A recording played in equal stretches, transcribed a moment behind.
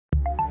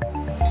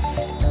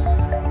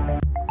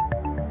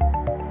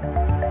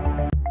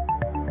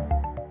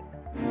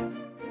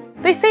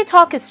They say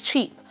talk is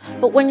cheap,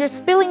 but when you're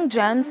spilling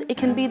gems, it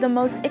can be the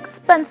most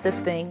expensive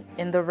thing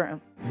in the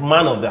room.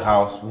 Man of the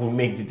house will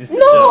make the decision.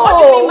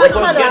 No!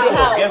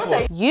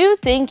 You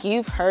think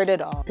you've heard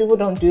it all. People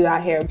don't do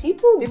that here.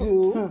 People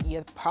do.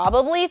 You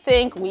probably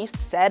think we've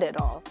said it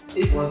all.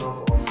 If one's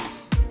not for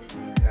office,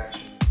 I got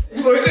you.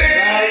 You know,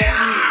 say,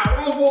 I'm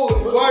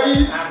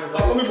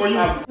coming for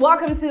you.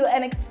 Welcome to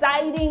an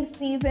exciting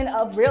season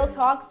of Real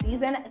Talk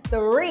Season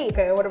 3.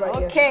 Okay, what about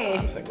you? Okay.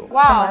 I'm single.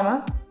 Wow.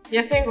 Jemima?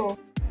 You're single.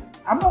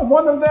 I'm not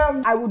one of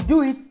them. I will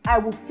do it, I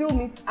will film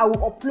it, I will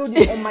upload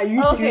it on my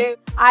YouTube. Okay.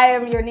 I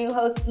am your new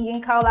host,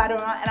 Olayinka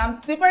Oladiran, and I'm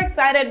super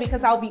excited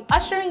because I'll be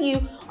ushering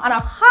you on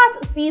a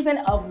hot season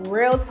of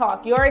Real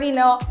Talk. You already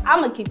know, I'm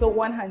gonna keep it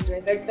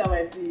 100. Next time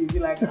I see you, be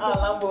like, oh,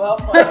 Lambo,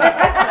 have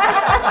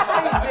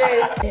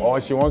fun.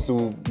 Or she wants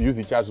to use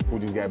the chance to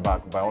put this guy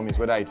back, by all means,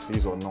 whether it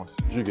is or not.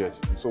 Do you get?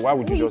 So why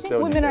would you just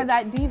tell women are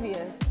that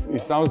devious? It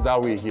sounds that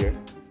way here.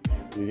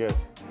 You get?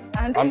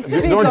 And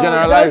don't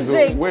generalize.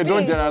 Wait,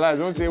 don't generalize.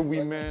 Don't say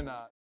women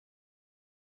are...